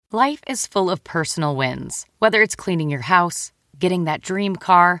Life is full of personal wins, whether it's cleaning your house, getting that dream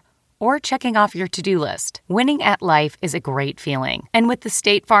car, or checking off your to-do list. Winning at life is a great feeling. And with the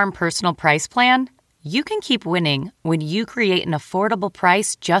State Farm Personal Price Plan, you can keep winning when you create an affordable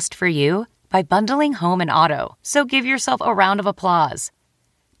price just for you by bundling home and auto. So give yourself a round of applause.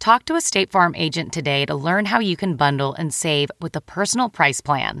 Talk to a State Farm agent today to learn how you can bundle and save with the Personal Price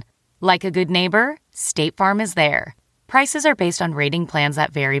Plan. Like a good neighbor, State Farm is there. Prices are based on rating plans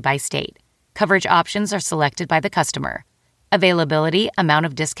that vary by state. Coverage options are selected by the customer. Availability, amount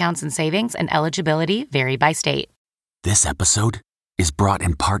of discounts and savings, and eligibility vary by state. This episode is brought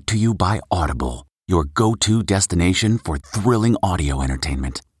in part to you by Audible, your go-to destination for thrilling audio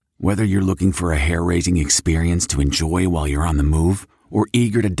entertainment. Whether you're looking for a hair-raising experience to enjoy while you're on the move or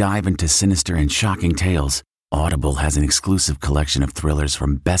eager to dive into sinister and shocking tales, Audible has an exclusive collection of thrillers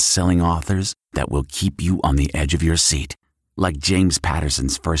from best-selling authors that will keep you on the edge of your seat. Like James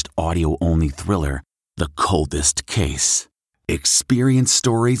Patterson's first audio-only thriller, The Coldest Case. Experience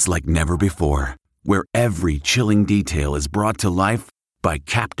stories like never before, where every chilling detail is brought to life by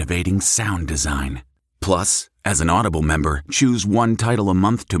captivating sound design. Plus, as an Audible member, choose one title a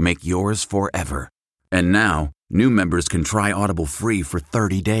month to make yours forever. And now, new members can try Audible free for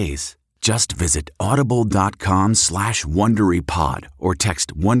 30 days. Just visit audible.com/WonderyPod or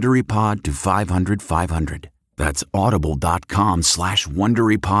text WonderyPod to 500-500. That's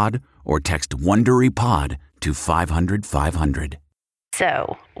audible.com/WonderyPod or text WonderyPod to 500-500.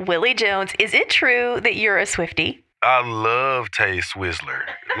 So, Willie Jones, is it true that you're a Swiftie? I love Tay Swizzler.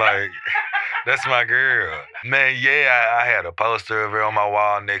 Like, that's my girl. Man, yeah, I had a poster of her on my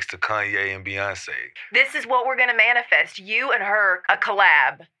wall next to Kanye and Beyonce. This is what we're going to manifest. You and her, a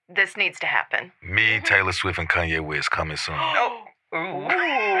collab. This needs to happen. Me, Taylor Swift, and Kanye West coming soon. Oh.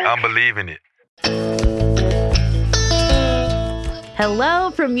 I'm believing it.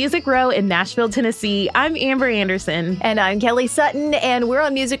 Hello from Music Row in Nashville, Tennessee. I'm Amber Anderson. And I'm Kelly Sutton, and we're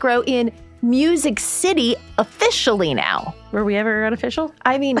on Music Row in Music City officially now. Were we ever unofficial?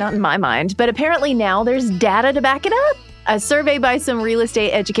 I mean, not in my mind, but apparently now there's data to back it up. A survey by some real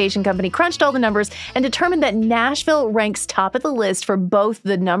estate education company crunched all the numbers and determined that Nashville ranks top of the list for both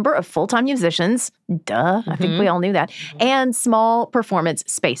the number of full-time musicians, I think we all knew that, and small performance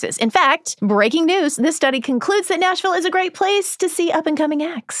spaces. In fact, breaking news, this study concludes that Nashville is a great place to see up-and-coming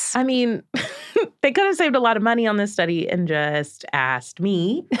acts. I mean, they could have saved a lot of money on this study and just asked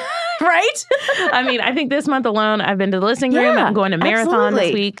me. Right? I mean, I think this month alone, I've been to the listening room. I'm going to Marathon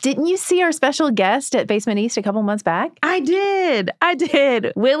this week. Didn't you see our special guest at Basement East a couple months back? I did.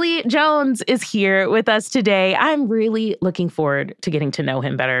 Willie Jones is here with us today. I'm really looking forward to getting to know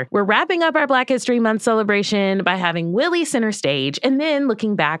him better. We're wrapping up our Black History Month celebration by having Willie center stage and then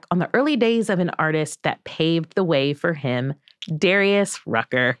looking back on the early days of an artist that paved the way for him, Darius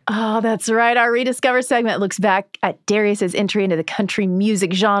Rucker. Oh, that's right. Our Rediscover segment looks back at Darius's entry into the country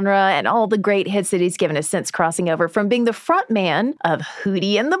music genre and all the great hits that he's given us since crossing over from being the front man of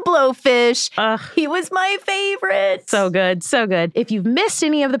Hootie and the Blowfish. He was my favorite. So good. So good. If you've missed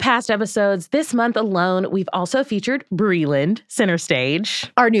any of the past episodes, this month alone, we've also featured Breland center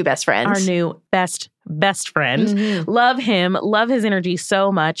stage. Our new best friend. Our new best friend. Mm-hmm. Love him. Love his energy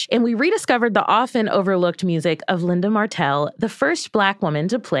so much. And we rediscovered the often overlooked music of Linda Martell, the first Black woman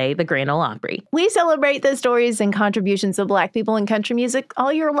to play the Grand Ole Opry. We celebrate the stories and contributions of Black people in country music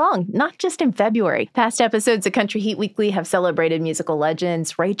all year long, not just in February. Past episodes of Country Heat Weekly have celebrated musical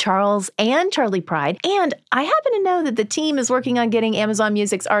legends Ray Charles and Charlie Pride. And I happen to know that the team is working on getting Amazon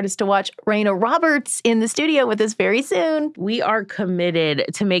Music's artist to watch Raina Roberts in the studio with us very soon. We are committed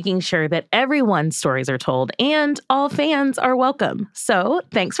to making sure that everyone's stories are told and all fans are welcome. So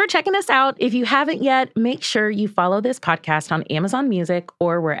thanks for checking us out. If you haven't yet, make sure you follow this podcast on Amazon Music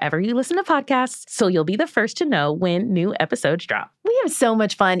or wherever you listen to podcasts so you'll be the first to know when new episodes drop. We have so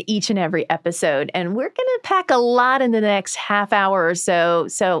much fun each and every episode, and we're going to pack a lot in the next half hour or so.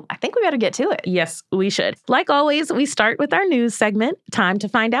 So I think we better get to it. Yes, we should. Like always, we start with our news segment. Time to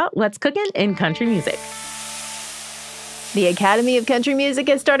find out what's cooking in country music. The Academy of Country Music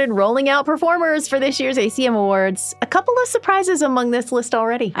has started rolling out performers for this year's ACM Awards. A couple of surprises among this list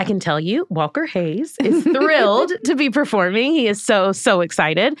already. I can tell you, Walker Hayes is thrilled to be performing. He is so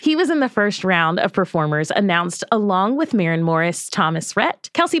excited. He was in the first round of performers announced along with Maren Morris, Thomas Rhett,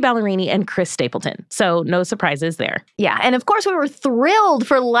 Kelsey Ballerini, and Chris Stapleton. So no surprises there. Yeah, and of course we were thrilled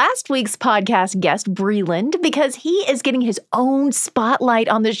for last week's podcast guest, Breland, because he is getting his own spotlight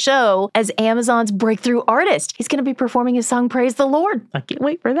on the show as Amazon's breakthrough artist. He's going to be performing his his song Praise the Lord. I can't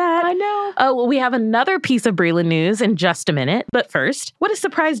wait for that. I know. Oh, well, we have another piece of Breland news in just a minute. But first, what has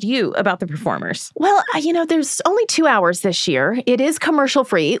surprised you about the performers? Well, there's only 2 hours this year. It is commercial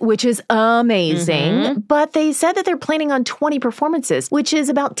free, which is amazing. But they said that they're planning on 20 performances, which is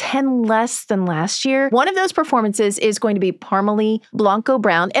about 10 less than last year. One of those performances is going to be Parmalee, Blanco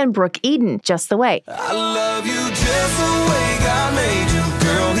Brown, and Brooke Eden, Just the Way. I love you just the way God made you,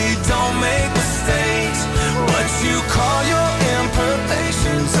 girl. He don't make mistakes. What you call your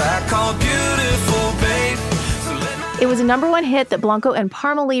imperfections, I call beautiful, babe. It was a #1 hit that Blanco and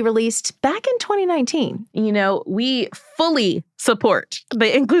Parmalee released back in 2019. We fully support the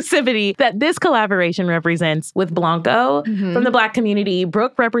inclusivity that this collaboration represents with Blanco from the Black community,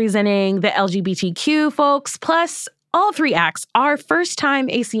 Brooke representing the LGBTQ folks, plus all 3 acts are first-time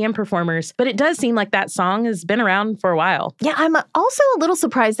ACM performers, but it does seem like that song has been around for a while. Yeah, I'm also a little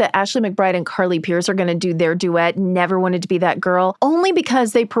surprised that Ashley McBryde and Carly Pearce are going to do their duet, Never Wanted to Be That Girl, only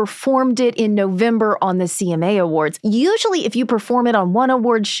because they performed it in November on the CMA Awards. Usually, if you perform it on one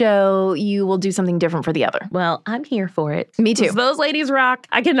award show, you will do something different for the other. Well, I'm here for it. Me too. Those ladies rock.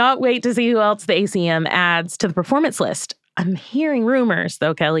 I cannot wait to see who else the ACM adds to the performance list. I'm hearing rumors,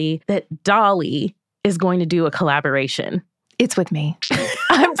 though, Kelly, that Dolly is going to do a collaboration. It's with me.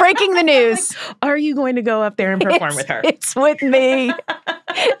 I'm breaking the news. Are you going to go up there and perform with her? It's with me.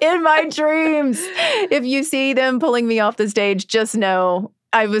 In my dreams. If you see them pulling me off the stage, just know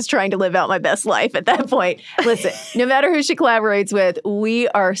I was trying to live out my best life at that point. Listen, no matter who she collaborates with, we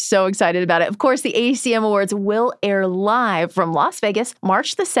are so excited about it. Of course, the ACM Awards will air live from Las Vegas,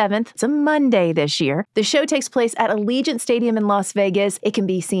 March the 7th. It's a Monday this year. The show takes place at Allegiant Stadium in Las Vegas. It can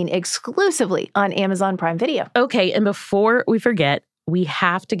be seen exclusively on Amazon Prime Video. Okay, and before we forget, we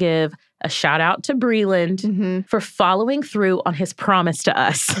have to give a shout out to Breland for following through on his promise to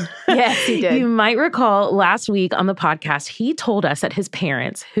us. Yes, he did. You might recall last week on the podcast, he told us that his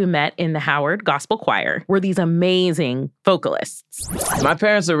parents, who met in the Howard Gospel Choir, were these amazing vocalists. My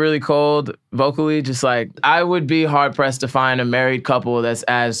parents are really cold vocally, just like I would be hard pressed to find a married couple that's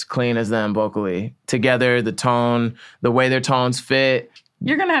as clean as them vocally. Together, the tone, the way their tones fit.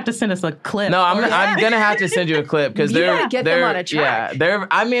 You're going to have to send us a clip. No, I'm going to have to send you a clip because they're get them on a track. Yeah,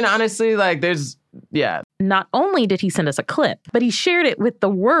 honestly, Not only did he send us a clip, but he shared it with the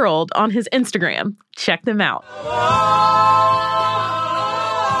world on his Instagram. Check them out.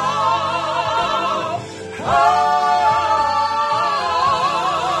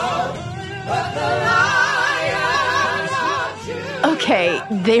 Okay,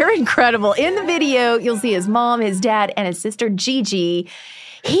 they're incredible. In the video, you'll see his mom, his dad, and his sister Gigi.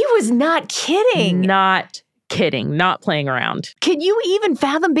 He was not kidding. Not kidding. Not playing around. Can you even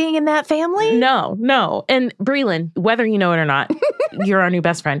fathom being in that family? No. And Breland, whether you know it or not, you're our new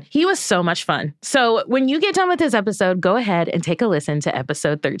best friend. He was so much fun. So when you get done with this episode, go ahead and take a listen to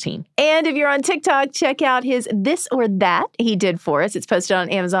episode 13. And if you're on TikTok, check out his This or That he did for us. It's posted on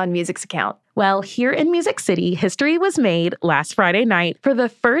Amazon Music's account. Well, here in Music City, history was made last Friday night. For the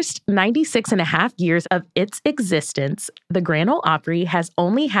first 96 and a half years of its existence, the Grand Ole Opry has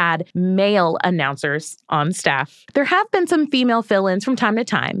only had male announcers on staff. There have been some female fill-ins from time to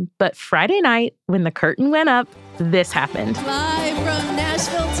time, but Friday night, when the curtain went up, this happened. Live from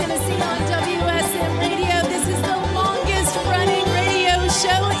Nashville, Tennessee on WSM Radio, this is the longest running radio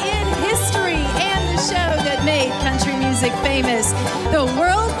show in history and the show that made country music famous, the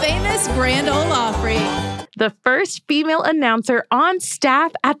world-famous Grand Ole Opry. The first female announcer on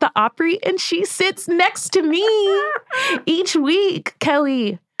staff at the Opry, and she sits next to me each week.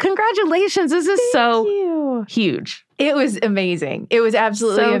 Kelly, congratulations. This is so huge. It was amazing. It was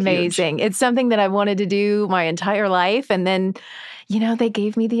absolutely So amazing. It's something that I wanted to do my entire life. And then, they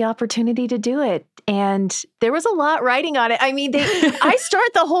gave me the opportunity to do it. And there was a lot riding on it. I mean, I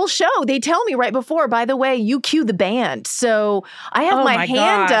start the whole show. They tell me right before, by the way, you cue the band. So I have my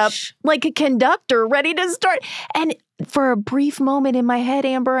hand up like a conductor ready to start. And for a brief moment in my head,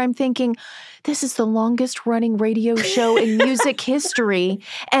 Amber, I'm thinking, this is the longest running radio show in music history,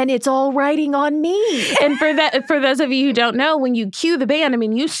 and it's all riding on me. And for those of you who don't know, when you cue the band, I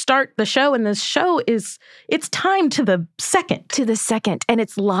mean, you start the show, and this show it's time to the second. To the second, and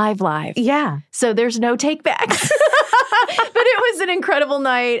it's live. Yeah. So there's no take backs. But it was an incredible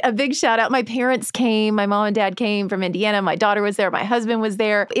night. A big shout out. My parents came. My mom and dad came from Indiana. My daughter was there. My husband was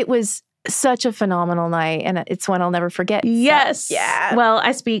there. It was such a phenomenal night, and it's one I'll never forget. Yes. So, yeah. Well,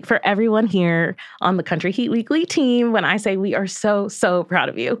 I speak for everyone here on the Country Heat Weekly team when I say we are so, so proud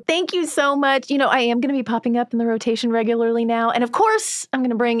of you. Thank you so much. I am going to be popping up in the rotation regularly now. And of course, I'm going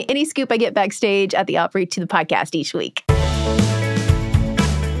to bring any scoop I get backstage at the Opry to the podcast each week.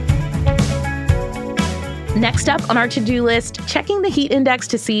 Next up on our to-do list, checking the heat index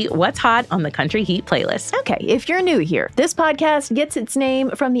to see what's hot on the Country Heat playlist. Okay, if you're new here, this podcast gets its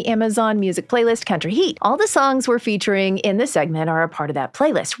name from the Amazon Music playlist Country Heat. All the songs we're featuring in this segment are a part of that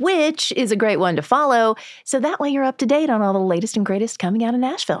playlist, which is a great one to follow, so that way you're up to date on all the latest and greatest coming out of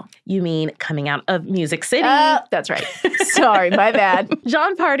Nashville. You mean coming out of Music City? That's right. Sorry, my bad.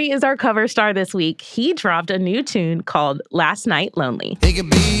 John Party is our cover star this week. He dropped a new tune called Last Night Lonely. It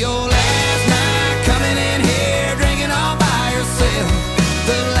could be your last night coming in here drinking all by yourself.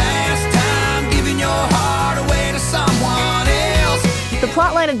 The last time giving your heart away to someone else. The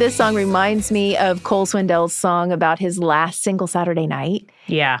plotline of this song reminds me of Cole Swindell's song about his last single Saturday night.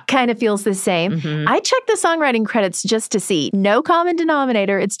 Yeah. Kind of feels the same. Mm-hmm. I checked the songwriting credits just to see. No common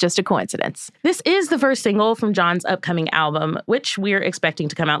denominator. It's just a coincidence. This is the first single from John's upcoming album, which we're expecting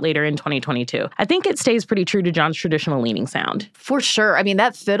to come out later in 2022. I think it stays pretty true to John's traditional leaning sound. For sure. I mean,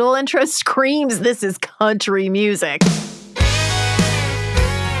 that fiddle intro screams this is country music.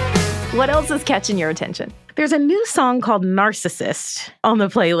 What else is catching your attention? There's a new song called Narcissist on the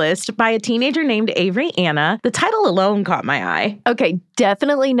playlist by a teenager named Avery Anna. The title alone caught my eye. Okay,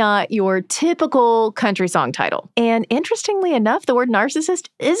 definitely not your typical country song title. And interestingly enough, the word narcissist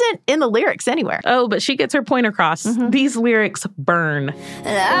isn't in the lyrics anywhere. Oh, but she gets her point across. Mm-hmm. These lyrics burn. And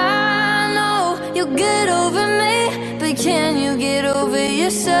I know you'll get over me, but can you get over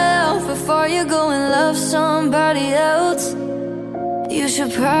yourself before you go and love somebody else? You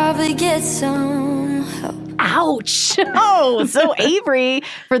should probably get some help. Ouch. Oh, so Avery,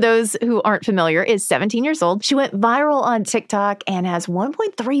 for those who aren't familiar, is 17 years old. She went viral on TikTok and has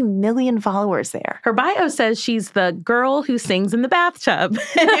 1.3 million followers there. Her bio says she's the girl who sings in the bathtub.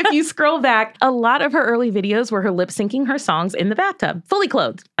 And if you scroll back, a lot of her early videos were her lip syncing her songs in the bathtub, fully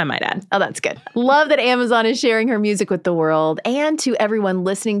clothed, I might add. Oh, that's good. Love that Amazon is sharing her music with the world. And to everyone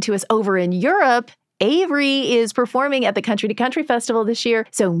listening to us over in Europe, Avery is performing at the Country to Country Festival this year,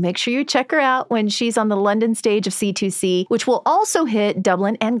 so make sure you check her out when she's on the London stage of C2C, which will also hit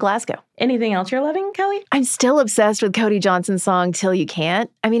Dublin and Glasgow. Anything else you're loving, Kelly? I'm still obsessed with Cody Johnson's song, Till You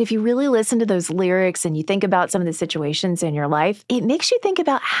Can't. I mean, if you really listen to those lyrics and you think about some of the situations in your life, it makes you think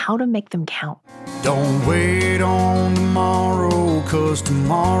about how to make them count. Don't wait on tomorrow, 'cause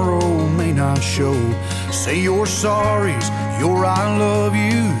tomorrow may not show. Say your sorries, your I love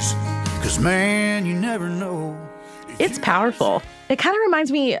yous. 'Cause man, you never know. It's powerful. It kind of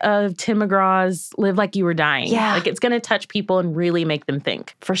reminds me of Tim McGraw's Live Like You Were Dying. Yeah. Like it's going to touch people and really make them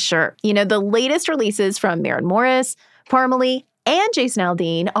think. For sure. You know, the latest releases from Maren Morris, Parmalee, and Jason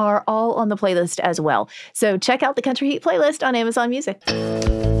Aldean are all on the playlist as well. So check out the Country Heat playlist on Amazon Music.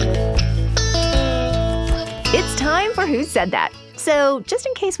 It's time for Who Said That? So just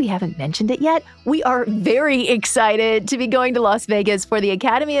in case we haven't mentioned it yet, we are very excited to be going to Las Vegas for the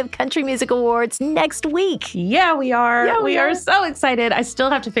Academy of Country Music Awards next week. Yeah, we are. Yeah, we are so excited. I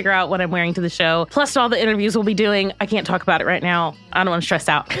still have to figure out what I'm wearing to the show. Plus all the interviews we'll be doing. I can't talk about it right now. I don't want to stress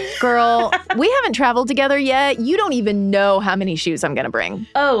out. Girl, we haven't traveled together yet. You don't even know how many shoes I'm going to bring.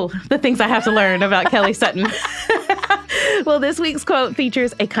 Oh, the things I have to learn about Kelly Sutton. Well, this week's quote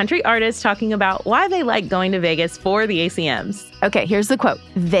features a country artist talking about why they like going to Vegas for the ACMs. Okay, here's the quote.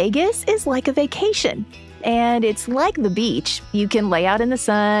 Vegas is like a vacation, and it's like the beach. You can lay out in the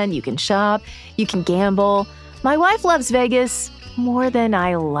sun, you can shop, you can gamble. My wife loves Vegas more than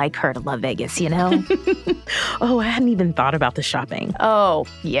I like her to love Vegas, you know? Oh, I hadn't even thought about the shopping. Oh,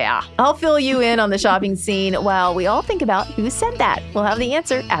 yeah. I'll fill you in on the shopping scene while we all think about who said that. We'll have the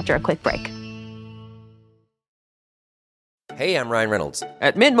answer after a quick break. Hey, I'm Ryan Reynolds.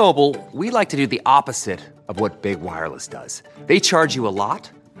 At Mint Mobile, we like to do the opposite of what Big Wireless does. They charge you a lot,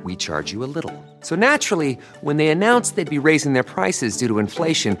 we charge you a little. So naturally, when they announced they'd be raising their prices due to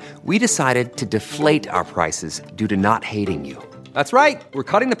inflation, we decided to deflate our prices due to not hating you. That's right. We're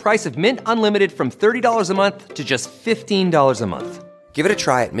cutting the price of Mint Unlimited from $30 a month to just $15 a month. Give it a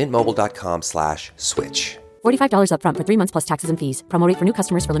try at mintmobile.com/switch. $45 up front for 3 months plus taxes and fees. Promo rate for new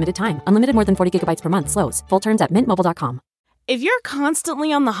customers for limited time. Unlimited more than 40 gigabytes per month slows. Full terms at mintmobile.com. If you're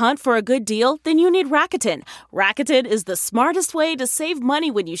constantly on the hunt for a good deal, then you need Rakuten. Rakuten is the smartest way to save money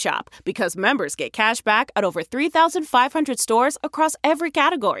when you shop because members get cash back at over 3,500 stores across every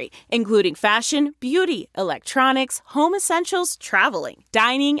category, including fashion, beauty, electronics, home essentials, traveling,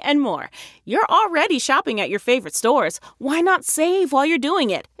 dining, and more. You're already shopping at your favorite stores. Why not save while you're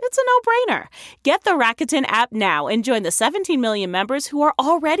doing it? It's a no-brainer. Get the Rakuten app now and join the 17 million members who are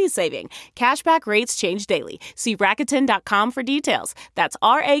already saving. Cashback rates change daily. See Rakuten.com for details. That's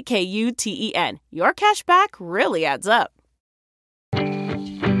Rakuten. Your cashback really adds up.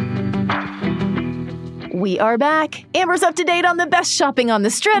 We are back. Amber's up to date on the best shopping on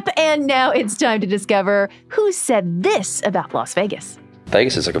the Strip, and now it's time to discover who said this about Las Vegas.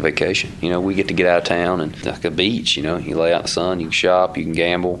 Vegas is like a vacation. We get to get out of town and like a beach, you lay out in the sun, you can shop, you can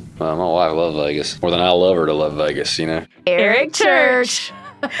gamble. My wife loves Vegas more than I love her to love Vegas, Eric Church.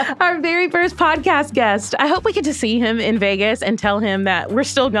 Our very first podcast guest. I hope we get to see him in Vegas and tell him that we're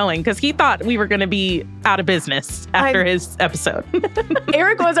still going because he thought we were going to be out of business after his episode.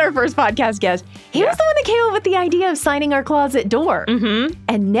 Eric was our first podcast guest. He was the one that came up with the idea of signing our closet door. Mm-hmm.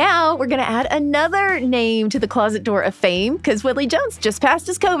 And now we're going to add another name to the closet door of fame because Willie Jones just passed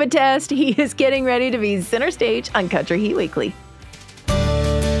his COVID test. He is getting ready to be center stage on Country Heat Weekly.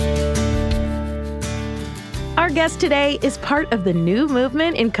 Our guest today is part of the new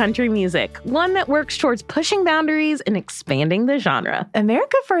movement in country music, one that works towards pushing boundaries and expanding the genre.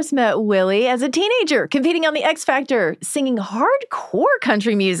 America first met Willie as a teenager, competing on the X Factor, singing hardcore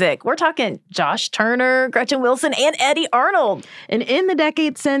country music. We're talking Josh Turner, Gretchen Wilson, and Eddie Arnold. And in the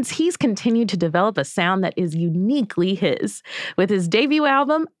decades since, he's continued to develop a sound that is uniquely his. With his debut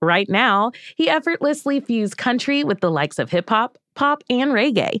album, Right Now, he effortlessly fused country with the likes of hip-hop, pop, and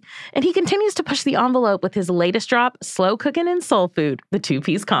reggae. And he continues to push the envelope with his latest drop, Slow Cookin' and Soul Food, the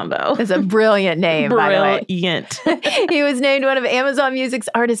two-piece combo. It's a brilliant name, by the way. Brilliant. He was named one of Amazon Music's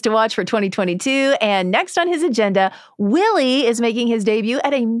artists to watch for 2022. And next on his agenda, Willie is making his debut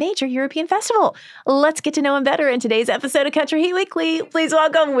at a major European festival. Let's get to know him better in today's episode of Country Heat Weekly. Please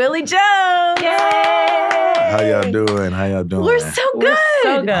welcome Willie Jones. Yay! How y'all doing? We're so good. We're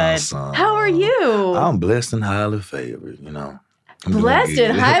so good. Awesome. How are you? I'm blessed and highly favored, I'm blessed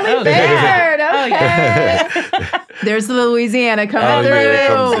doing and good. highly favored. Okay. There's the Louisiana coming through.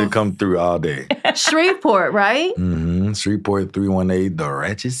 Yeah, it come through all day. Shreveport, right? Mm-hmm. Shreveport 318, the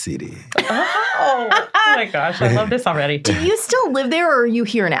Ratchet City. Oh my gosh, I love this already. Do you still live there or are you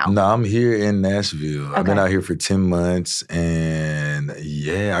here now? No, I'm here in Nashville. Okay. I've been out here for 10 months. And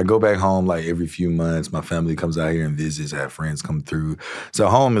I go back home like every few months. My family comes out here and visits. I have friends come through. So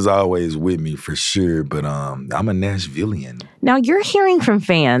home is always with me for sure. But I'm a Nashvilleian. Now, you're hearing from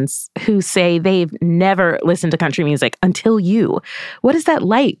fans who say they've never listened to country music until you. What is that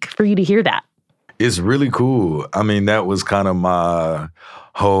like for you to hear that? It's really cool. I mean, that was kind of my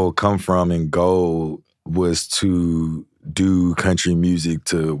whole come from and goal was to do country music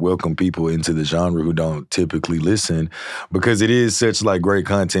to welcome people into the genre who don't typically listen because it is such like great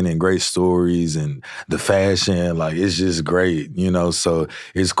content and great stories and the fashion, like it's just great, so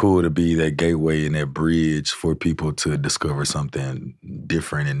it's cool to be that gateway and that bridge for people to discover something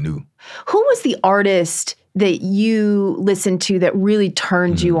different and new. Who was the artist that you listened to that really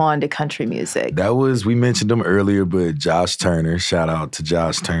turned you on to country music? We mentioned him earlier, but Josh Turner. Shout out to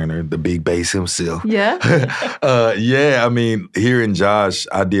Josh Turner, the big bass himself. Yeah? I mean, hearing Josh,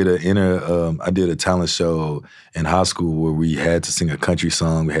 I did a talent show in high school where we had to sing a country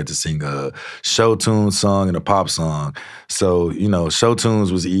song. We had to sing a show tune song and a pop song. So, show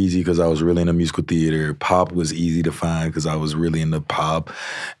tunes was easy because I was really into musical theater. Pop was easy to find because I was really into pop.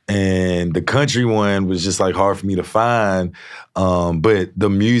 And the country one was just like hard for me to find. But the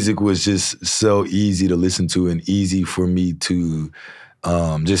music was just so easy to listen to and easy for me to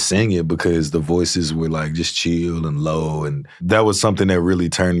just sing it because the voices were like just chill and low. And that was something that really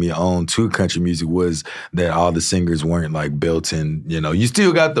turned me on to country music was that all the singers weren't like belting, you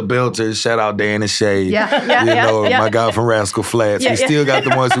still got the belters, shout out Dan and Shay, my guy from Rascal Flatts. You still got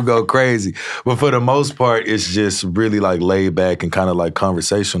the ones who go crazy. But for the most part, it's just really like laid back and kind of like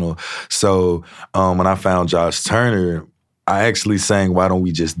conversational. So when I found Josh Turner, I actually sang Why Don't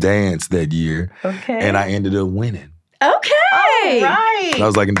We Just Dance that year. Okay. And I ended up winning. Okay. All right. I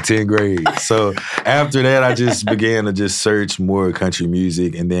was like in the 10th grade. So after that, I just began to just search more country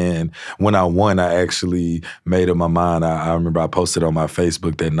music. And then when I won, I actually made up my mind. I remember I posted on my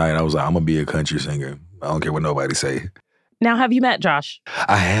Facebook that night. I was like, I'm going to be a country singer. I don't care what nobody say. Now, have you met Josh?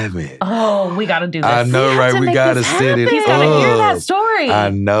 I haven't. Oh, we got to do this. I know, right? We got to set it up. He's got to hear that story.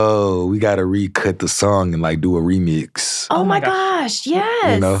 I know. We got to recut the song and like do a remix. Oh my gosh,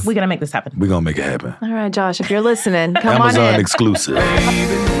 yes. We got to make this happen. We're going to make it happen. All right, Josh, if you're listening, come Amazon on in. exclusive.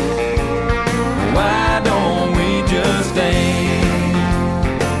 Baby, why don't we just dance?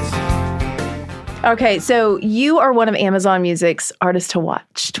 Okay, so you are one of Amazon Music's Artists to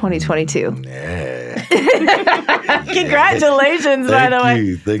Watch 2022. Yeah. Congratulations, by the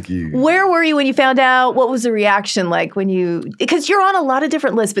way. Thank you. Where were you when you found out? What was the reaction like when because you're on a lot of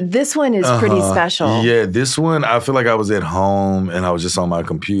different lists, but this one is pretty special. Yeah, this one, I feel like I was at home and I was just on my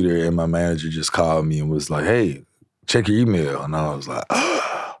computer and my manager just called me and was like, hey, check your email. And I was like,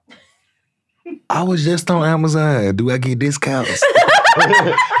 I was just on Amazon. Do I get discounts?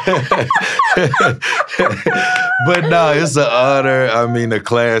 But no, it's an honor. I mean, the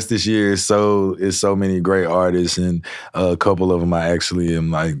class this year is so many great artists, and a couple of them I actually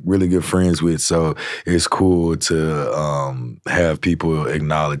am like really good friends with. So it's cool to have people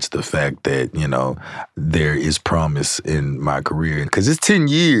acknowledge the fact that, you know, there is promise in my career. Because it's 10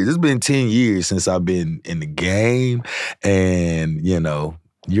 years. It's been 10 years since I've been in the game, and, you know,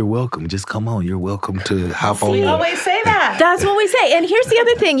 you're welcome. Just come on. You're welcome to hop on. We always say that. That's what we say. And here's the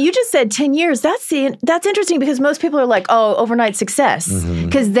other thing. You just said 10 years. That's interesting because most people are like, oh, overnight success.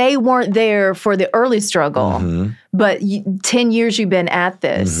 Because they weren't there for the early struggle. But 10 years you've been at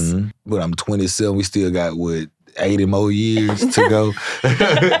this. But I'm 27. We still got, 80 more years to go.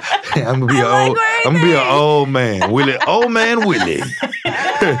 I'm gonna be an old man. Willie. Old man Willie.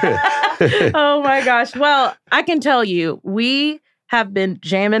 Oh my gosh. Well, I can tell you, we have been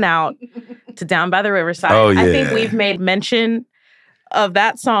jamming out to Down by the Riverside. Oh, yeah. I think we've made mention of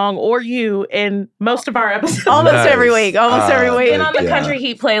that song or you in most of our episodes. Almost every week. Been on the Country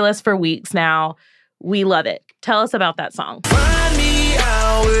Heat playlist for weeks now. We love it. Tell us about that song. Find me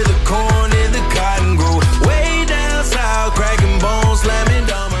out where the corn and the cotton grow. Way down south, cracking bones, slamming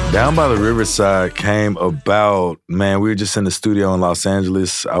down. Down by the Riverside came about, man, we were just in the studio in Los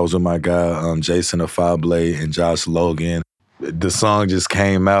Angeles. I was with my guy, Jason Afable and Josh Logan. The song just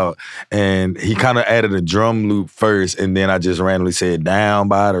came out, and he kind of added a drum loop first, and then I just randomly said, down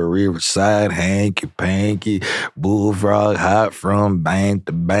by the riverside, hanky-panky, bullfrog hot from bank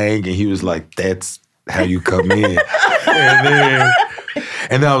to bank, and he was like, that's how you come in.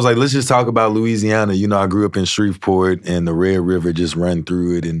 And then I was like, let's just talk about Louisiana. You know, I grew up in Shreveport, and the Red River just ran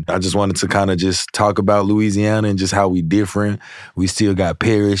through it. And I just wanted to kind of just talk about Louisiana and just how we different. We still got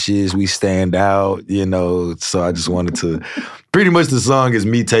parishes. We stand out, you know. So I just wanted to, pretty much the song is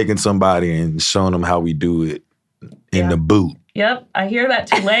me taking somebody and showing them how we do it in the boot. Yep, I hear that.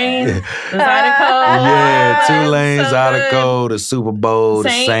 Tulane, the Zydeco. Yeah, Tulane, Zydeco, the Super Bowl, the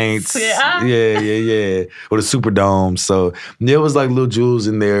Saints. Yeah. Or the Superdome. So there was like little jewels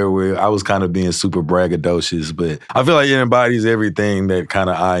in there where I was kind of being super braggadocious, but I feel like it embodies everything that kind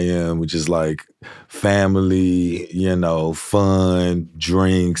of I am, which is like family, you know, fun,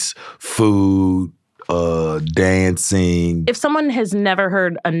 drinks, food, dancing. If someone has never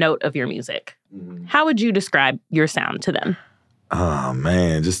heard a note of your music, how would you describe your sound to them? Oh,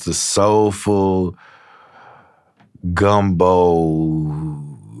 man, just a soulful, gumbo,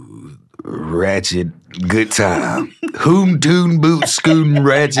 ratchet, good time. Hoom, toon, boot, scootin',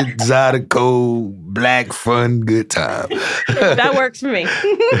 ratchet, Zydeco, black, fun, good time. That works for me.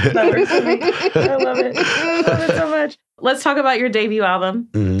 I love it. I love it so much. Let's talk about your debut album.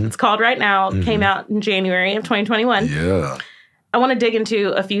 It's called Right Now. It came out in January of 2021. Yeah. I want to dig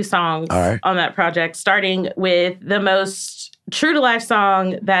into a few songs on that project, starting with the most true-to-life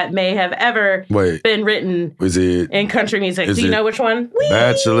song that may have ever been written in country music. Do you know which one?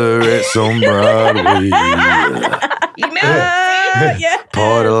 Bachelorette's on Broadway. You know? Yeah.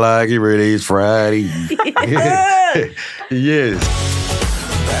 Party like every day's Friday. Yes.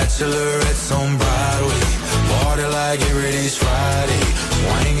 Bachelorette's on Broadway. Party like every day's Friday.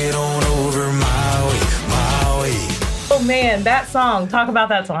 Swing it on over my way. Oh, man, that song. Talk about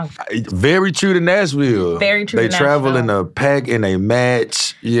that song. Very true to Nashville. Very true to Nashville. They travel in a pack and they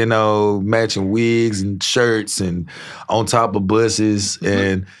match, you know, matching wigs and shirts and on top of buses.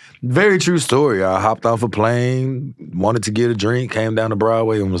 And very true story. I hopped off a plane, wanted to get a drink, came down to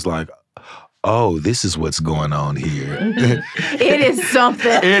Broadway and was like, oh, this is what's going on here. It is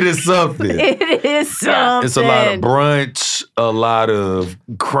something. It is something. It is something. It's a lot of brunch, a lot of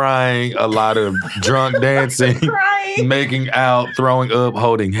crying, a lot of drunk dancing, making out, throwing up,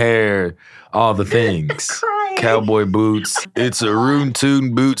 holding hair, all the things. Cowboy boots. It's a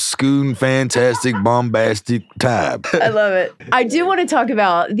roon-toon boot scoon fantastic bombastic time. I love it. I do want to talk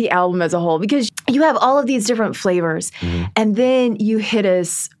about the album as a whole because you have all of these different flavors and then you hit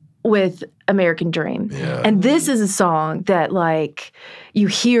us with American Dream. Yeah. And this is a song that, like, you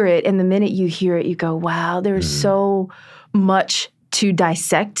hear it, and the minute you hear it, you go, wow, there's so much to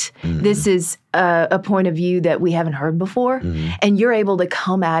dissect. This is a point of view that we haven't heard before. And you're able to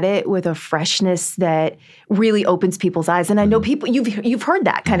come at it with a freshness that really opens people's eyes. And I know people, you've heard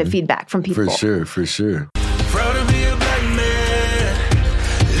that kind of feedback from people. For sure. Proud to be a black man,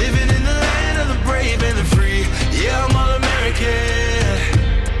 living in the land of the brave and the free. Yeah, I'm all American.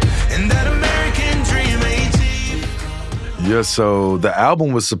 Yeah, so the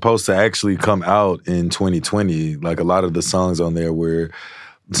album was supposed to actually come out in 2020. Like a lot of the songs on there were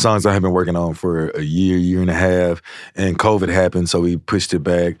songs I have been working on for a year and a half, and COVID happened, so we pushed it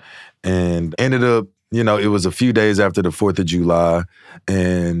back and ended up it was a few days after the 4th of July.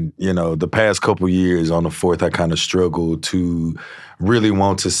 And, the past couple years on the 4th, I kind of struggled to really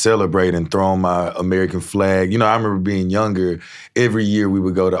want to celebrate and throw on my American flag. I remember being younger, every year we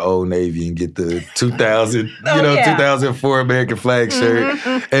would go to Old Navy and get the 2004 American flag shirt.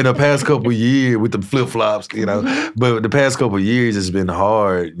 And the past couple years with the flip-flops, but the past couple years it's been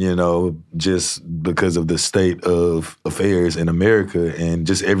hard, just because of the state of affairs in America and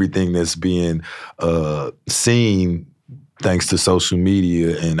just everything that's being seen thanks to social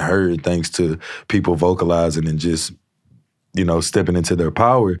media and heard thanks to people vocalizing and just stepping into their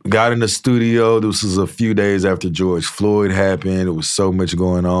power. Got in the studio. This was a few days after George Floyd happened. It was so much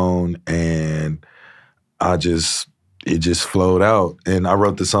going on, and it just flowed out. And I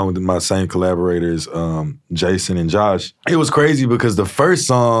wrote the song with my same collaborators, Jason and Josh. It was crazy because the first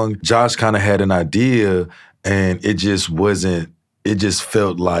song, Josh kind of had an idea, and it just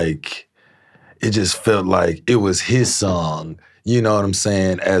felt like it was his song. You know what I'm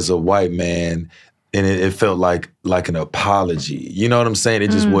saying? As a white man. And it felt like an apology. You know what I'm saying?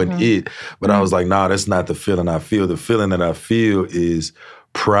 It just wasn't it. But I was like, nah, that's not the feeling I feel. The feeling that I feel is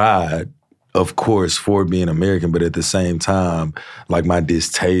pride, of course, for being American, but at the same time, like my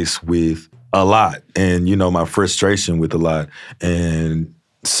distaste with a lot and, my frustration with a lot. And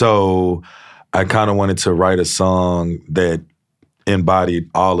so I kind of wanted to write a song that embodied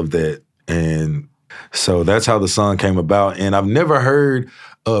all of that. And so that's how the song came about. And I've never heard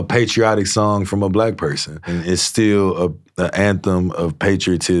a patriotic song from a Black person. And it's still an anthem of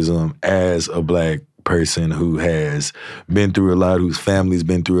patriotism as a Black person who has been through a lot, whose family's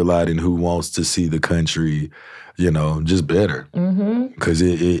been through a lot, and who wants to see the country, just better. Because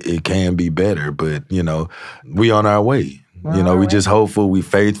it can be better, but, we on our way. We just hopeful, we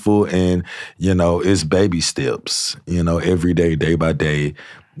faithful, and, it's baby steps, every day, day by day.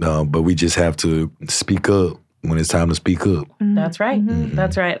 But we just have to speak up when it's time to speak up. That's right.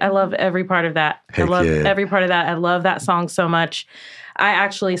 That's right. I love every part of that. Every part of that. I love that song so much. I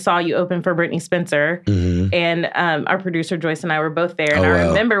actually saw you open for Brittany Spencer, and our producer Joyce and I were both there. And I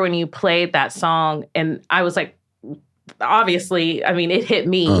remember when you played that song, and I was like, obviously, I mean, it hit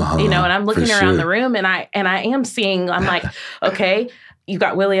me, and I'm looking around the room, and I am seeing, I'm like, okay, you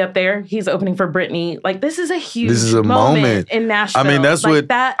got Willie up there. He's opening for Brittany. Like, this is a moment in Nashville. I mean, that's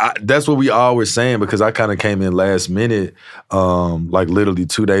that's what we all were saying, because I kind of came in last minute, like literally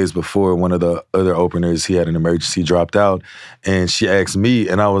 2 days before one of the other openers, he had an emergency, dropped out, and she asked me,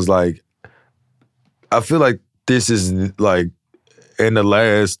 and I was like, I feel like this is like in the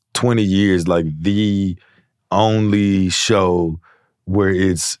last 20 years, like the only show where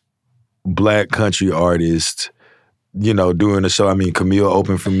it's Black country artists doing the show. I mean, Camille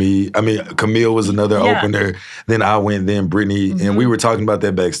opened for me. I mean, Camille was another opener. Then I went, then Brittany. And we were talking about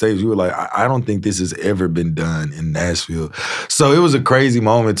that backstage. We were like, I don't think this has ever been done in Nashville. So it was a crazy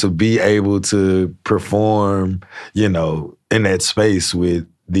moment to be able to perform, in that space with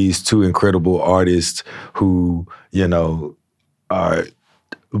these two incredible artists who, are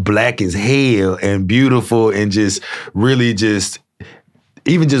Black as hell and beautiful and just really just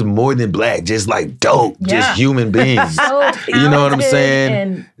even just more than Black, just like dope, just human beings. You know what I'm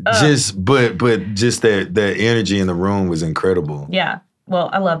saying? But just that energy in the room was incredible. Yeah. Well,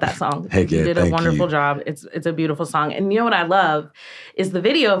 I love that song. Heck yeah, you did a wonderful job. It's a beautiful song. And you know what I love is the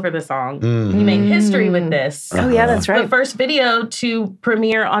video for the song. You made history with this. Oh, yeah, that's right. The first video to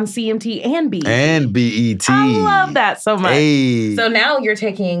premiere on CMT and BET. And BET. I love that so much. Hey. So now you're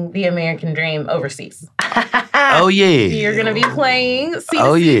taking the American Dream overseas. Oh, yeah. You're going to be playing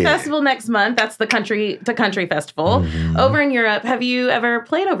C2C Festival next month. That's the Country to Country Festival. Over in Europe, have you ever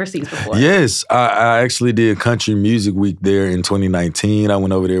played overseas before? Yes. I actually did Country Music Week there in 2019. I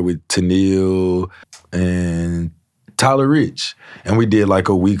went over there with Tennille and Tyler Rich. And we did like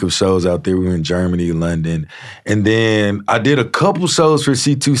a week of shows out there. We were in Germany, London. And then I did a couple shows for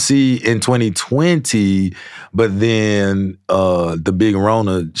C2C in 2020, but then the big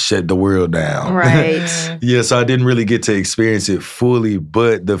Rona shut the world down. Right. Yeah, so I didn't really get to experience it fully,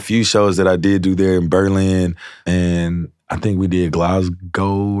 but the few shows that I did do there in Berlin, and I think we did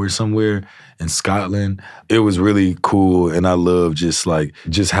Glasgow or somewhere in Scotland. It was really cool, and I love just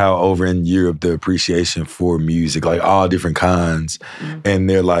how over in Europe the appreciation for music, like all different kinds, and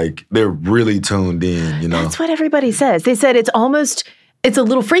they're really tuned in. That's what everybody says. They said it's a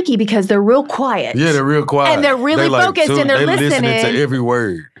little freaky because they're real quiet. Yeah, they're real quiet. And they're really focused and they're listening to every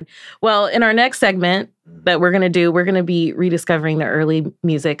word. Well, in our next segment that we're going to do, we're going to be rediscovering the early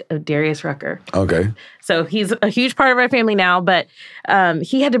music of Darius Rucker. Okay. So he's a huge part of our family now, but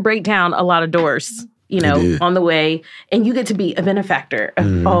he had to break down a lot of doors. on the way, and you get to be a benefactor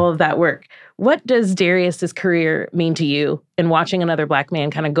of all of that work. What does Darius's career mean to you in watching another Black man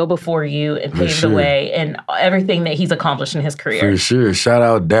kind of go before you and pave the way and everything that he's accomplished in his career? For sure. Shout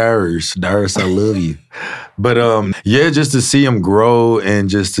out Darius. Darius, I love you. But just to see him grow and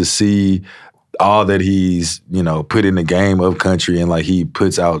just to see all that he's, put in the game of country, and like he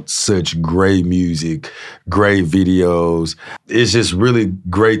puts out such great music, great videos. It's just really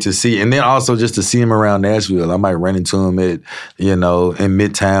great to see. And then also just to see him around Nashville. I might run into him at, in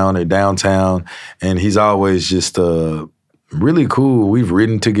Midtown or downtown, and he's always just really cool. We've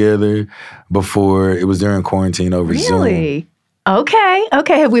ridden together before. It was during quarantine over Zoom. Really? Okay.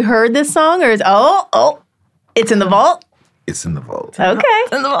 Have we heard this song, or is it's in the vault? It's in the vault. Okay.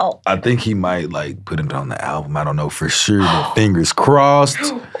 It's in the vault. I think he might put it on the album. I don't know for sure, but fingers crossed.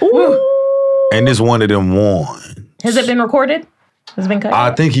 And it's one of them ones. Has it been recorded? Has it been cut?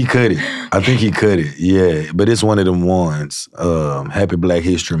 I think he cut it. Yeah. But it's one of them ones. Happy Black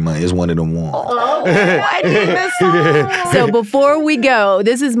History Month. It's one of them ones. Oh, I need this song. So before we go,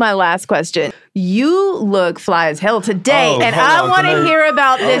 this is my last question. You look fly as hell today, and I want to hear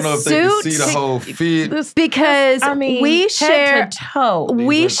about this suit. I don't know if they can see the whole fit. Because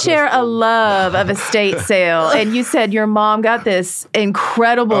we share a love of estate sale, and you said your mom got this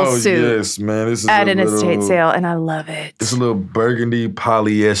incredible suit. Yes, man. This is at an estate sale, and I love it. It's a little burgundy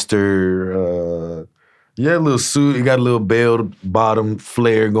polyester. A little suit. It got a little bell bottom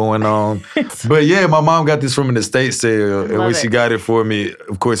flare going on. But yeah, my mom got this from an estate sale. And when she got it for me,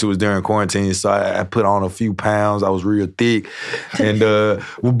 of course, it was during quarantine. So I put on a few pounds. I was real thick. And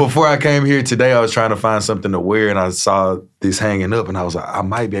before I came here today, I was trying to find something to wear. And I saw this hanging up. And I was like, I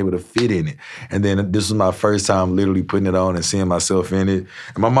might be able to fit in it. And then this was my first time literally putting it on and seeing myself in it.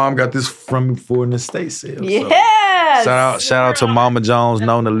 And my mom got this from me for an estate sale. Yes! So shout out to Mama Jones,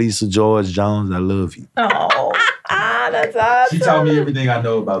 Nona Lisa George Jones. I love you. Oh, that's awesome. She taught me everything I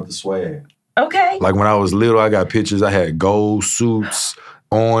know about the swag. Okay. Like when I was little, I got pictures. I had gold suits,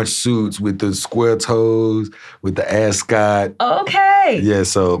 orange suits with the square toes, with the ascot. Okay. Yeah,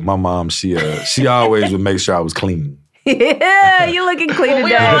 so my mom, she always would make sure I was clean. Yeah, you're looking clean today.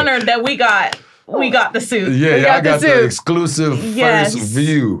 We're honored that we got the suit. Yeah, I got the exclusive first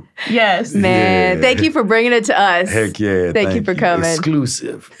view. Yes. Man, thank you for bringing it to us. Heck yeah. Thank you for coming.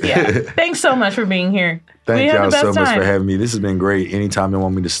 Exclusive. Yeah. Thanks so much for being here. Thank y'all so much for having me. This has been great. Anytime you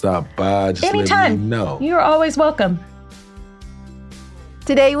want me to stop by, just let me know. You're always welcome.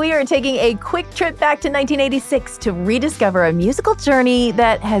 Today, we are taking a quick trip back to 1986 to rediscover a musical journey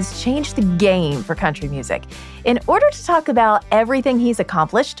that has changed the game for country music. In order to talk about everything he's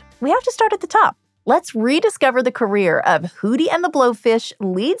accomplished, we have to start at the top. Let's rediscover the career of Hootie and the Blowfish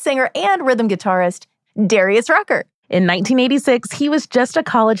lead singer and rhythm guitarist, Darius Rucker. In 1986, he was just a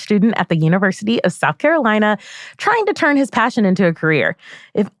college student at the University of South Carolina, trying to turn his passion into a career.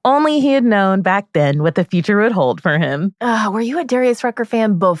 If only he had known back then what the future would hold for him. Were you a Darius Rucker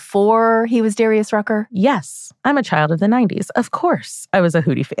fan before he was Darius Rucker? Yes, I'm a child of the 90s. Of course, I was a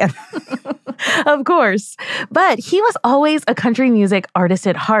Hootie fan. Of course. But he was always a country music artist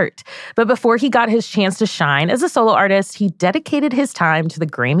at heart. But before he got his chance to shine as a solo artist, he dedicated his time to the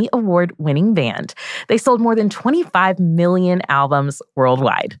Grammy Award-winning band. They sold more than 25 million albums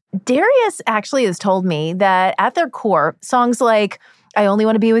worldwide. Darius actually has told me that at their core, songs like I Only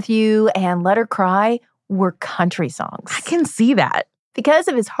Want to Be With You and Let Her Cry were country songs. I can see that. Because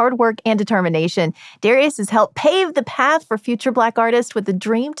of his hard work and determination, Darius has helped pave the path for future Black artists with a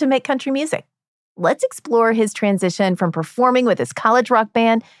dream to make country music. Let's explore his transition from performing with his college rock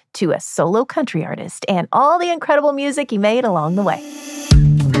band to a solo country artist and all the incredible music he made along the way.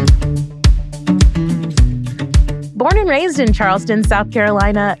 Born and raised in Charleston, South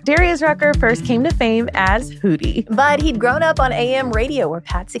Carolina, Darius Rucker first came to fame as Hootie. But he'd grown up on AM radio where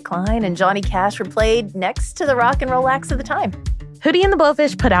Patsy Cline and Johnny Cash were played next to the rock and roll acts of the time. Hootie and the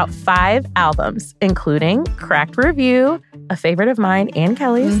Blowfish put out 5 albums, including Cracked Review, a favorite of mine and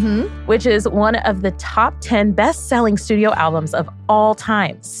Kelly's, which is one of the top 10 best-selling studio albums of all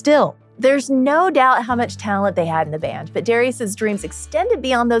time, still. There's no doubt how much talent they had in the band, but Darius's dreams extended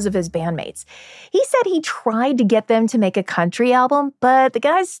beyond those of his bandmates. He said he tried to get them to make a country album, but the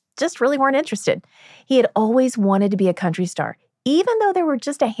guys just really weren't interested. He had always wanted to be a country star, even though there were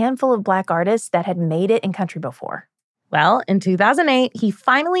just a handful of Black artists that had made it in country before. Well, in 2008, he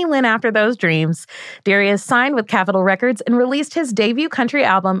finally went after those dreams. Darius signed with Capitol Records and released his debut country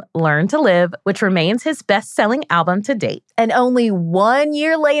album, Learn to Live, which remains his best-selling album to date. And only 1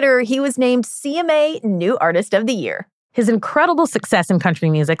 year later, he was named CMA New Artist of the Year. His incredible success in country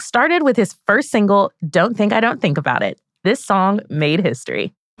music started with his first single, Don't Think I Don't Think About It. This song made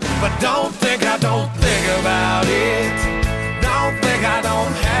history. But don't think I don't think about it. Don't think I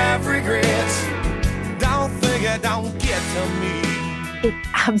don't have regrets. Don't think it don't get to me. It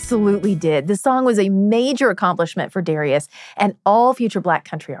absolutely did. The song was a major accomplishment for Darius and all future Black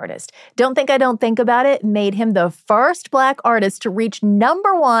country artists. Don't Think I Don't Think About It made him the first Black artist to reach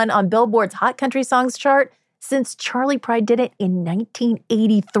 #1 on Billboard's Hot Country Songs chart since Charlie Pride did it in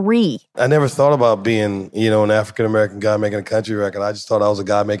 1983. I never thought about being, an African-American guy making a country record. I just thought I was a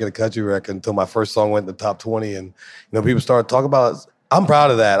guy making a country record until my first song went in the top 20. And, people started talking about it. I'm proud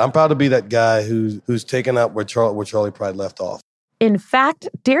of that. I'm proud to be that guy who's taken up where Charlie Pride left off. In fact,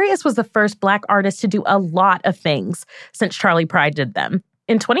 Darius was the first Black artist to do a lot of things since Charlie Pride did them.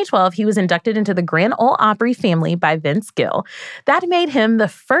 In 2012, he was inducted into the Grand Ole Opry family by Vince Gill. That made him the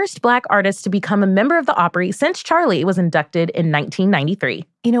first Black artist to become a member of the Opry since Charlie was inducted in 1993.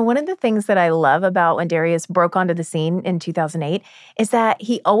 One of the things that I love about when Darius broke onto the scene in 2008 is that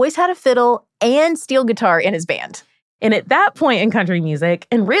he always had a fiddle and steel guitar in his band. And at that point in country music,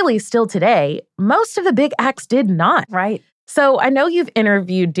 and really still today, most of the big acts did not. Right. So I know you've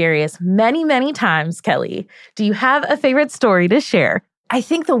interviewed Darius many, many times, Kelly. Do you have a favorite story to share? I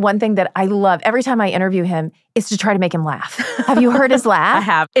think the one thing that I love every time I interview him is to try to make him laugh. Have you heard his laugh? I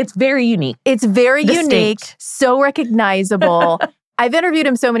have. It's very unique. It's very Distinct. unique, so recognizable. I've interviewed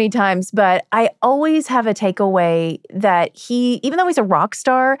him so many times, but I always have a takeaway that even though he's a rock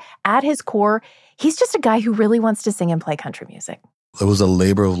star, at his core, he's just a guy who really wants to sing and play country music. It was a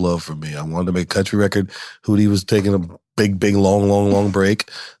labor of love for me. I wanted to make a country record. Hootie was taking a big, long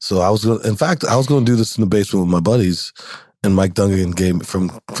break. So I was going to do this in the basement with my buddies. And Mike Dungan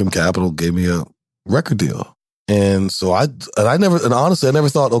from Capitol gave me a record deal. And so honestly, I never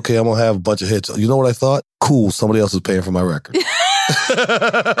thought, okay, I'm going to have a bunch of hits. You know what I thought? Cool, somebody else is paying for my record.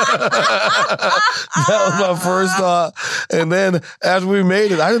 That was my first thought. And then after we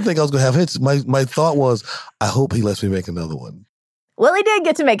made it, I didn't think I was going to have hits. My thought was, I hope he lets me make another one. Willie did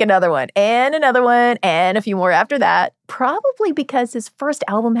get to make another one, and a few more after that, probably because his first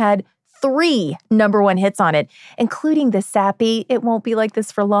album had 3 #1 hits on it, including the sappy It Won't Be Like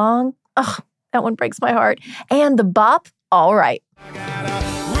This for Long. Oh, that one breaks my heart. And the bop, All Right. I got a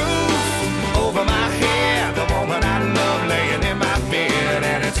roof over my head, the woman I love laying in my bed,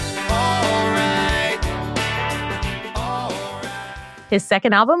 and it's all right. His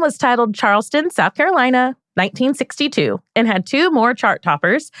second album was titled Charleston, South Carolina, 1962, and had 2 more chart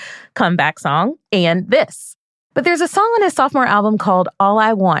toppers, Comeback Song and this. But there's a song on his sophomore album called All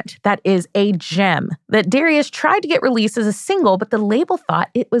I Want that is a gem that Darius tried to get released as a single, but the label thought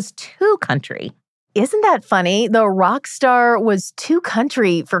it was too country. Isn't that funny? The rock star was too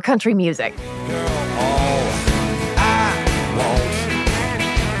country for country music. Girl, all I want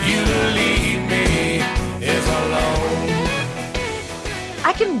you to leave me is alone.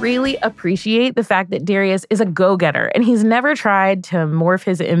 I can really appreciate the fact that Darius is a go-getter and he's never tried to morph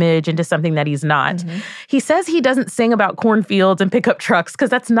his image into something that he's not. Mm-hmm. He says he doesn't sing about cornfields and pickup trucks because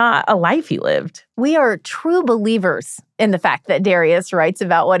that's not a life he lived. We are true believers in the fact that Darius writes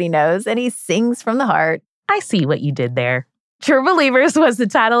about what he knows and he sings from the heart. I see what you did there. True Believers was the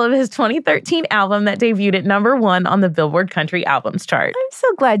title of his 2013 album that debuted at #1 on the Billboard Country Albums chart. I'm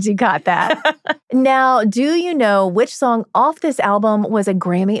so glad you got that. Now, do you know which song off this album was a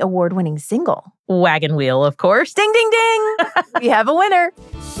Grammy Award-winning single? Wagon Wheel, of course. Ding, ding, ding! We have a winner.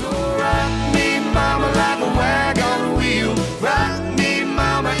 So rock me, mama, like a wagon wheel. Rock me,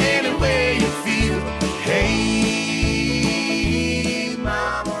 mama, any way you feel. Hey,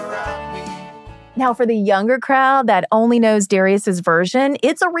 mama, rock me. Now, for the younger crowd that only knows Darius's version,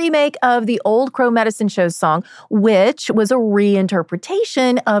 it's a remake of the Old Crow Medicine Show's song, which was a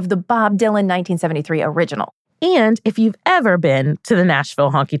reinterpretation of the Bob Dylan 1973 original. And if you've ever been to the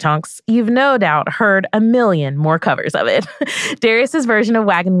Nashville Honky Tonks, you've no doubt heard a million more covers of it. Darius's version of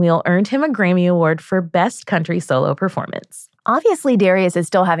Wagon Wheel earned him a Grammy Award for Best Country Solo Performance. Obviously, Darius is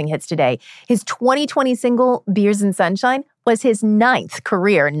still having hits today. His 2020 single, Beers and Sunshine, was his 9th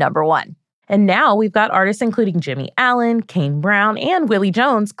career #1. And now we've got artists including Jimmy Allen, Kane Brown, and Willie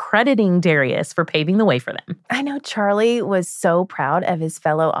Jones crediting Darius for paving the way for them. I know Charlie was so proud of his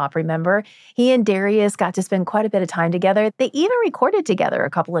fellow Opry member. He and Darius got to spend quite a bit of time together. They even recorded together a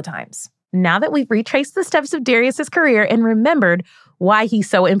couple of times. Now that we've retraced the steps of Darius's career and remembered why he's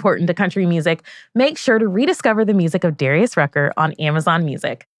so important to country music, make sure to rediscover the music of Darius Rucker on Amazon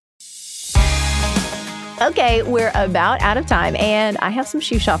Music. Okay, we're about out of time, and I have some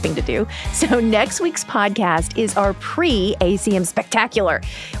shoe shopping to do. So next week's podcast is our pre-ACM Spectacular.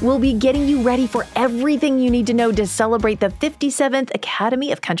 We'll be getting you ready for everything you need to know to celebrate the 57th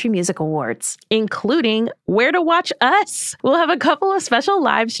Academy of Country Music Awards, including where to watch us. We'll have a couple of special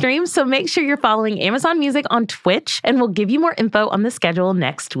live streams, so make sure you're following Amazon Music on Twitch, and we'll give you more info on the schedule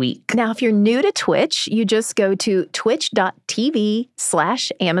next week. Now, if you're new to Twitch, you just go to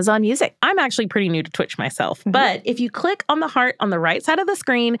twitch.tv/Amazon Music. I'm actually pretty new to Twitch myself, but if you click on the heart on the right side of the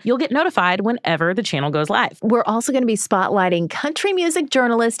screen, you'll get notified whenever the channel goes live. We're also going to be spotlighting country music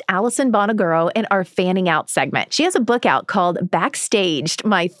journalist Allison Bonaguro in our Fanning Out segment. She has a book out called Backstaged,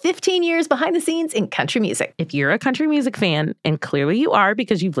 My 15 Years Behind the Scenes in Country Music. If you're a country music fan, and clearly you are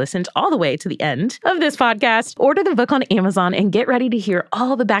because you've listened all the way to the end of this podcast, order the book on Amazon and get ready to hear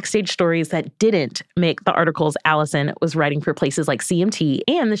all the backstage stories that didn't make the articles Allison was writing for places like CMT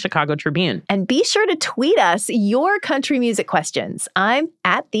and the Chicago Tribune. And be sure to tweet us your country music questions. I'm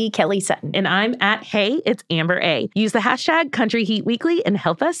at the Kelly Sutton. And I'm at Hey, it's Amber A. Use the hashtag Country Heat Weekly and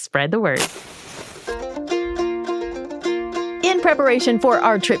help us spread the word. In preparation for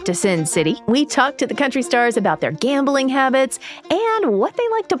our trip to Sin City, we talked to the country stars about their gambling habits and what they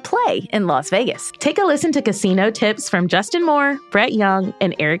like to play in Las Vegas. Take a listen to casino tips from Justin Moore, Brett Young,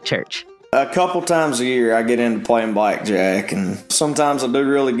 and Eric Church. A couple times a year, I get into playing blackjack, and sometimes I do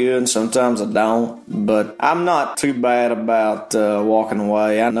really good, and sometimes I don't. But I'm not too bad about walking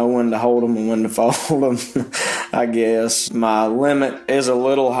away. I know when to hold them and when to fold them, I guess. My limit is a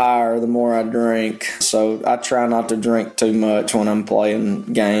little higher the more I drink, so I try not to drink too much when I'm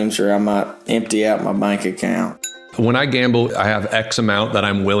playing games, or I might empty out my bank account. When I gamble, I have X amount that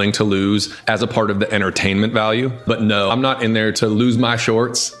I'm willing to lose as a part of the entertainment value. But no, I'm not in there to lose my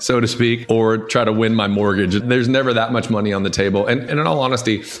shorts, so to speak, or try to win my mortgage. There's never that much money on the table. And in all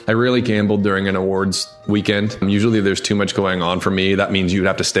honesty, I really gambled during an awards weekend. Usually there's too much going on for me. That means you'd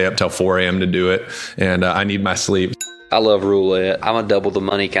have to stay up till 4 a.m. to do it. And I need my sleep. I love roulette. I'm a double the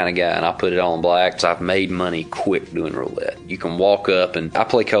money kind of guy, and I put it on black. So I've made money quick doing roulette. You can walk up, and I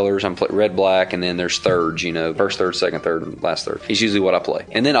play colors. I'm play red, black, and then there's thirds, first third, second third, and last third. It's usually what I play.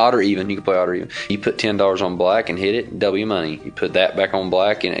 And then odd or even. You can play odd or even. You put $10 on black and hit it, double your money. You put that back on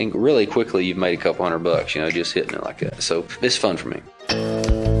black, and really quickly you've made a couple $100, just hitting it like that. So it's fun for me.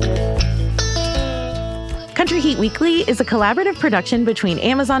 Country Heat Weekly is a collaborative production between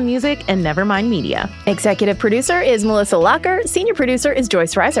Amazon Music and Nevermind Media. Executive producer is Melissa Locker. Senior producer is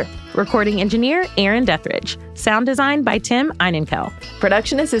Joyce Reiser. Recording engineer, Aaron Dethridge. Sound design by Tim Einenkel.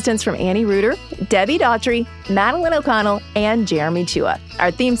 Production assistance from Annie Reuter, Debbie Daughtry, Madeline O'Connell, and Jeremy Chua.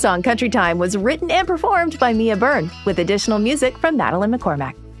 Our theme song, Country Time, was written and performed by Mia Byrne, with additional music from Madeline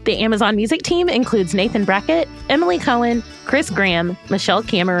McCormack. The Amazon Music team includes Nathan Brackett, Emily Cohen, Chris Graham, Michelle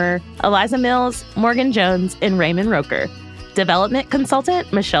Kammerer, Eliza Mills, Morgan Jones, and Raymond Roker. Development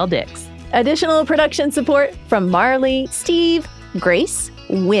consultant, Michelle Dix. Additional production support from Marley, Steve, Grace,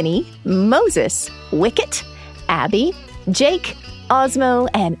 Winnie, Moses, Wicket, Abby, Jake, Osmo,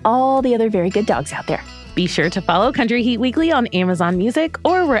 and all the other very good dogs out there. Be sure to follow Country Heat Weekly on Amazon Music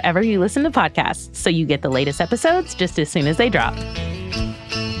or wherever you listen to podcasts so you get the latest episodes just as soon as they drop.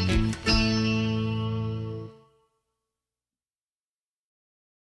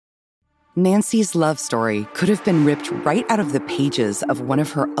 Nancy's love story could have been ripped right out of the pages of one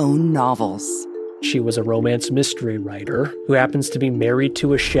of her own novels. She was a romance mystery writer who happens to be married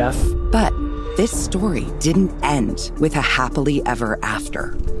to a chef. But this story didn't end with a happily ever after.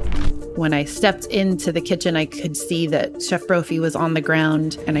 When I stepped into the kitchen, I could see that Chef Brophy was on the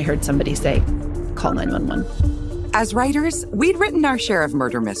ground, and I heard somebody say, "Call 911." As writers, we'd written our share of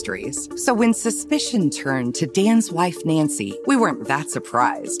murder mysteries. So when suspicion turned to Dan's wife, Nancy, we weren't that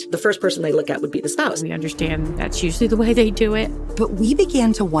surprised. The first person they look at would be the spouse. We understand that's usually the way they do it. But we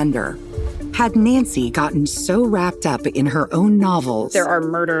began to wonder, had Nancy gotten so wrapped up in her own novels... There are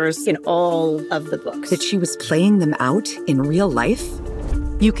murders in all of the books. ...that she was playing them out in real life?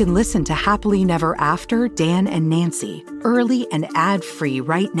 You can listen to Happily Never After, Dan and Nancy, early and ad-free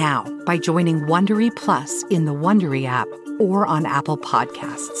right now by joining Wondery Plus in the Wondery app or on Apple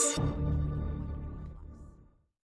Podcasts.